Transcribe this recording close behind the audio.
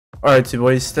Alright, so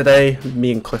boys, today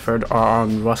me and Clifford are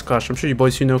on Rustclash. I'm sure you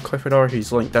boys who know Clifford are.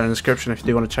 He's linked down in the description if you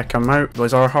do want to check him out.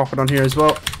 Boys are hopping on here as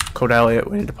well. Code Elliot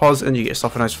when you deposit and you get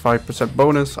yourself a nice 5%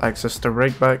 bonus, access to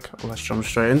rig back. Let's jump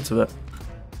straight into it.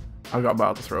 I got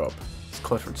about to throw up. It's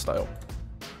Clifford style.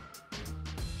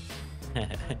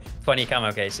 Funny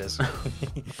camo cases.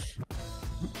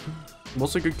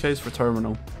 What's a good case for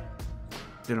terminal?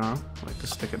 You know, like the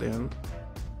stick at the end.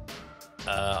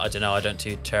 I don't know. I don't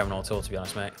do terminal at all, to be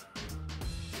honest, mate.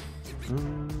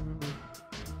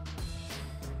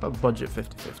 A budget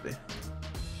 50-50.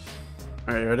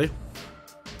 Alright, you ready?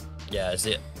 Yeah, is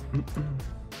it?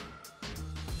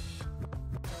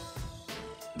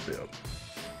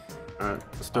 Alright,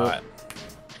 let's do it.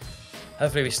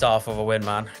 Hopefully we start off with a win,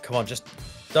 man. Come on, just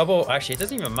double. Actually, it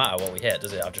doesn't even matter what we hit,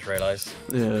 does it? I've just realised.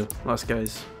 Yeah, last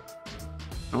guys.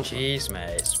 Oh. Jeez,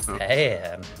 mate. Pay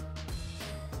him.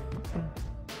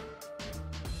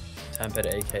 10-bit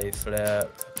AK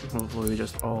flip. Hopefully we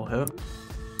just all hit.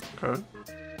 Okay.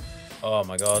 Oh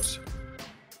my god.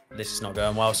 This is not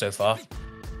going well so far.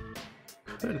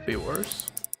 Could be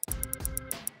worse.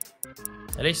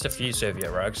 At least a few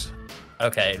Soviet rugs.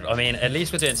 Okay, I mean, at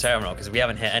least we're doing terminal because we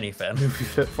haven't hit anything. We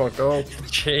hit fuck all.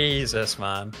 Jesus,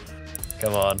 man.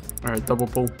 Come on. Alright, double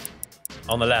pull.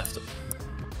 On the left.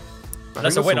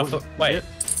 That's a win off the... Wait.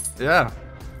 Yeah.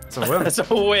 It's a win. That's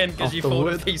a win because you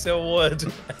pulled a piece of wood.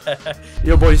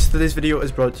 Yo boys, today's video is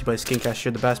brought to you by Skincast.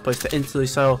 You're the best place to instantly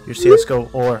sell your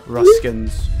CSGO or Rust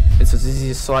skins. It's as easy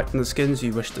as selecting the skins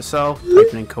you wish to sell,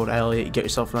 typing in code Elliot, you get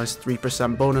yourself a nice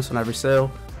 3% bonus on every sale.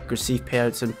 You can receive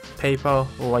payouts in PayPal,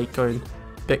 Litecoin,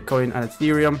 Bitcoin and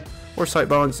Ethereum, or site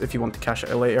balance if you want to cash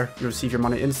it out later. You'll receive your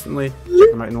money instantly.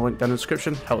 Check them out in the link down in the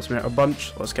description, helps me out a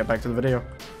bunch. Let's get back to the video.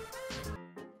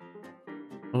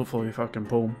 Hopefully we fucking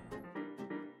pull.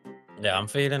 Yeah, I'm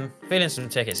feeling some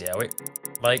tickets here.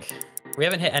 We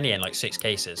haven't hit any in like 6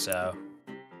 cases, so.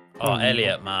 Oh,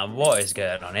 Elliot, man, what is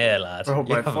going on here, lad? Bro,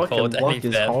 my fucking luck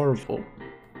is horrible.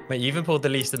 Mate, you even pulled the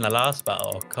least in the last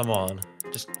battle. Come on,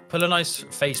 just pull a nice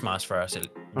face mask for us.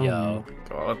 Yo.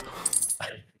 Oh my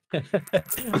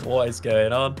god. What is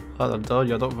going on? I'm telling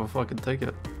you, I don't have a fucking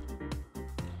ticket.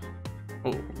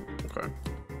 Oh, okay.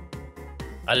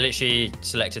 I literally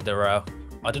selected the row.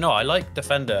 I don't know. I like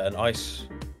Defender and Ice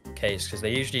case because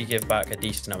they usually give back a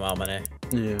decent amount of money.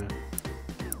 Yeah.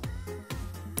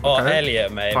 Oh, okay.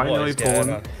 Elliot, mate. Finally what is going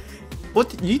on?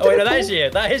 What? You did oh, wait, no, that is you.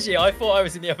 That is you. I thought I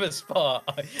was in the other spot.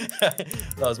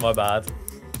 That was my bad.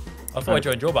 I thought I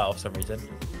joined your battle for some reason.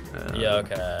 Yeah,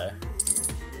 okay.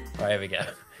 Right, here we go.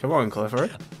 Come on, Clifford.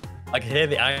 I could hear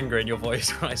the anger in your voice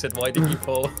when I said, why did you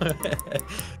pull?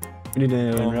 We need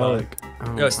a relic.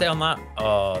 Oh, yo, stay on that.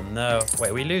 Oh, no. Wait,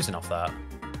 are we losing off that?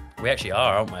 We actually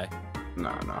are, aren't we?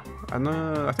 No. And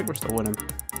I think we're still winning.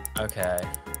 Okay.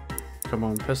 Come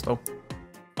on, pistol.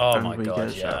 Oh my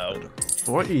god, yeah.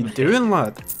 What are you doing,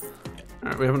 lad?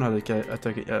 Alright, we haven't had a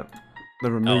ticket yet.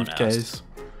 The removed case.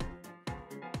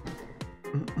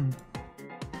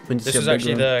 This is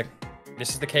actually this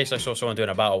is the case I saw someone doing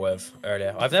a battle with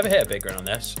earlier. I've never hit a big run on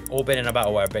this. Or been in a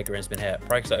battle where a big run's been hit.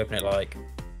 Probably because I open it like...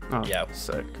 Oh, yeah.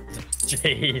 Sick.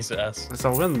 Jesus. It's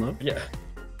a win, though. Yeah.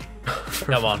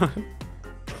 Come on.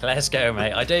 Let's go,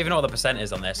 mate. I don't even know what the percent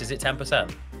is on this. Is it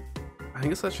 10%? I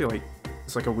think it's actually like...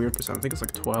 It's like a weird percent. I think it's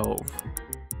like 12.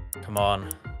 Come on.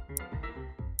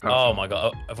 Oh my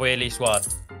god. Have we at least won?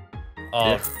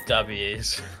 Oh, yeah.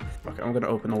 W's. Okay, I'm gonna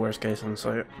open the worst case on the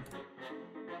site.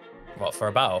 What, for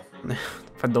a battle?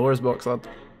 Pandora's box, lad.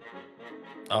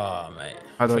 Oh, mate.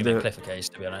 How do I do it? Cliff a case,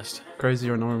 to be honest. Crazy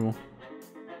or normal?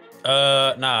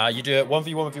 Nah, you do it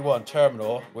 1v1v1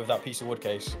 terminal with that piece of wood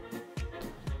case.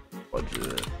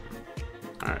 Budget.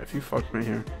 Alright, if you fuck me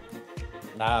here.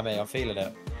 Nah, mate, I'm feeling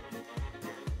it.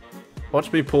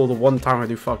 Watch me pull the one time I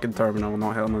do fucking terminal and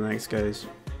not hit on the next case.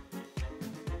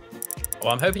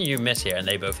 Well, I'm hoping you miss here and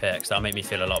they both hit, because that'll make me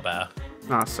feel a lot better.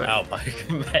 Nah, sick. Oh,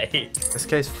 mate. This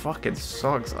case fucking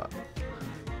sucks, lad.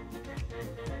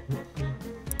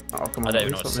 Oh, come on. I don't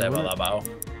even know what to say about that battle.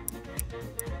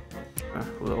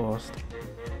 A little lost.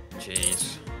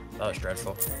 Jeez. That was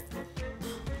dreadful.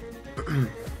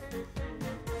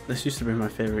 This used to be my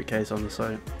favourite case on the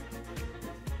site.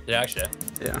 Yeah, actually.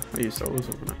 Yeah, I used to always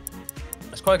open it.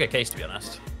 It's quite a good case, to be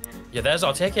honest. Yeah, there's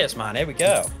our tickets, man. Here we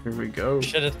go. Here we go.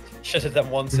 Should have done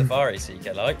one Safari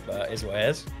Seeker, but it is what it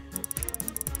is.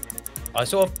 I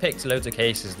sort of picked loads of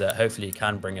cases that hopefully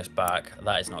can bring us back.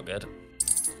 That is not good.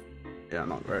 Yeah,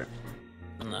 not great.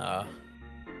 No.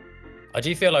 I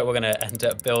do feel like we're going to end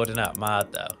up building up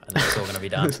mad, though. And it's all going to be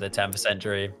down to the 10%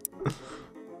 dream.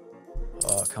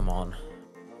 Oh, come on.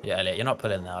 Yeah, Elliot, you're not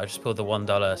pulling that. I just pulled the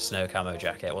 $1 snow camo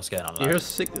jacket. What's going on, lad? You're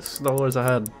 $6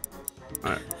 ahead.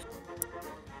 Alright.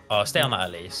 Oh, stay on that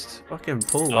at least. Fucking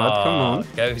pull, lad. Come on.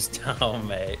 Goes down,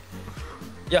 mate.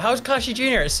 Yo, how's Clashy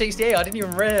Jr. at 68? I didn't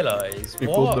even realise. He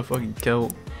pulled the fucking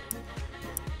kill.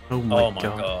 Oh my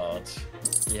god.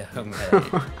 Yeah, mate.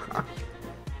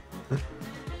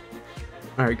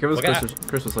 Alright, give us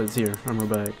Christmas lights here, and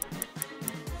we're back.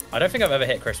 I don't think I've ever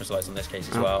hit Christmas lights in this case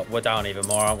as well. We're down even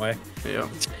more, aren't we? Yeah.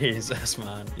 Jesus,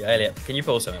 man. Yeah, Elliot, can you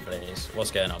pull something, please?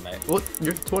 What's going on, mate? What?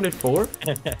 You're 24?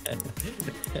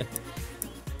 Okay.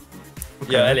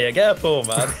 Yeah, Elliot, get a pull,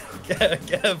 man.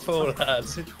 get a pull,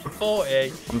 lads.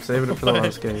 40. I'm saving it for the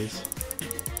last case.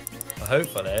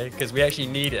 Hopefully, because we actually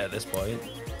need it at this point.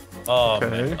 Oh,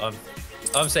 okay. Man,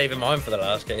 I'm saving mine for the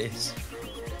last case.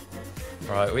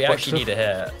 Right, we actually need a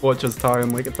hit. Watch us tie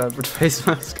and like a peppered face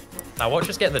mask. Now watch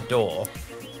us get the door.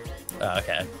 Oh,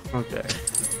 okay. Okay.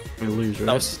 We lose, right?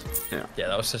 That was, yeah,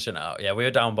 that was such an out. Yeah, we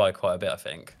were down by quite a bit, I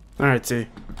think. Alright, see.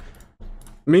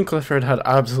 Me and Clifford had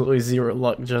absolutely zero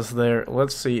luck just there.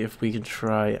 Let's see if we can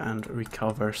try and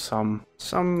recover some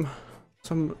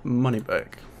money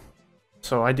back.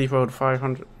 So I depoted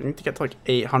 500. I need to get to like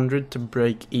 800 to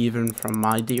break even from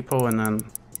my depot, and then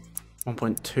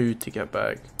 1.2 to get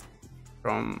back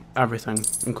from everything,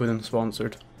 including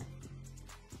sponsored.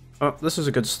 Oh, this is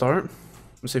a good start.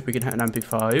 Let's see if we can hit an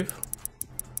MP5.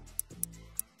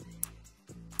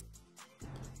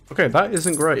 Okay, that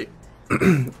isn't great.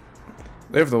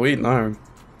 They have the lead now.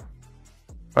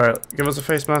 Alright, give us a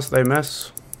face mask, they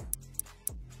miss.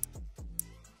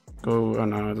 Go, oh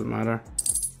no, it doesn't matter.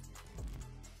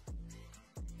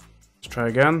 Let's try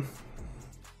again.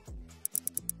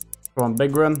 Go on,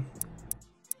 big run.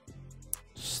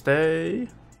 Stay.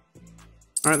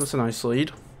 Alright, that's a nice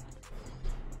lead.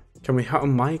 Can we hit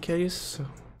on my case?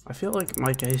 I feel like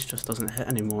my case just doesn't hit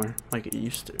anymore like it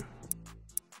used to.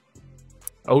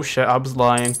 Oh shit, I was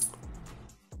lying.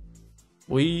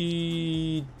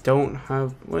 We don't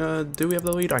have... do we have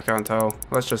the lead? I can't tell.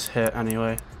 Let's just hit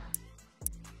anyway.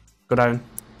 Go down.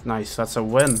 Nice, that's a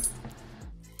win.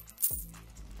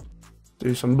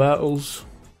 Do some battles.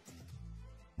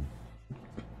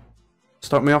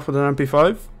 Start me off with an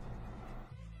MP5.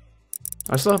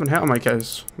 I still haven't hit on my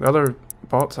case. The other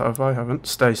bots have, I haven't.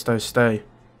 Stay, stay, stay.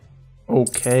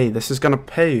 Okay, this is gonna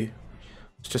pay.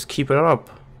 Let's just keep it up.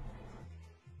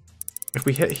 If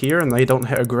we hit here and they don't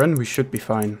hit a grin, we should be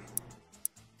fine.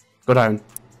 Go down.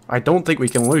 I don't think we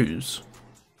can lose.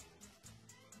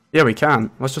 Yeah, we can.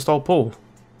 Let's just all pull.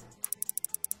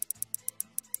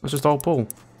 Let's just all pull.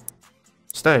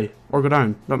 Stay. Or go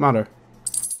down. Don't matter.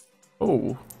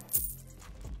 Oh.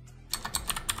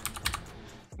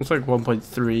 Looks like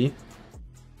 1.3.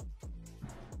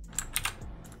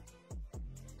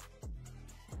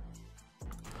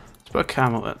 Let's put a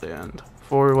camel at the end.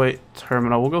 4-weight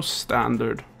terminal. We'll go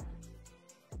standard.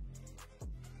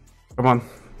 Come on.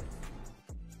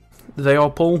 They all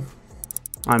pull.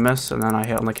 I miss, and then I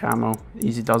hit on the camo.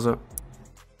 Easy does it.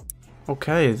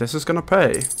 Okay, this is gonna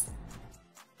pay.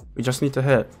 We just need to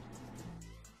hit.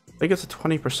 I think it's a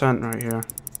 20% right here.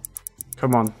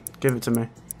 Come on, give it to me.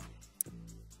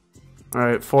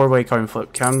 Alright, 4-way coin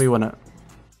flip. Can we win it?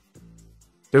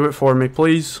 Do it for me,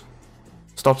 please.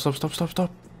 Stop, stop, stop, stop,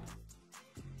 stop.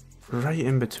 Right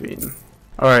in between.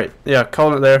 Alright, yeah,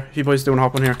 calling it there. If you boys don't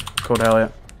hop on here, code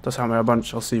Elliot. Does help me a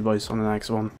bunch. I'll see you boys on the next one.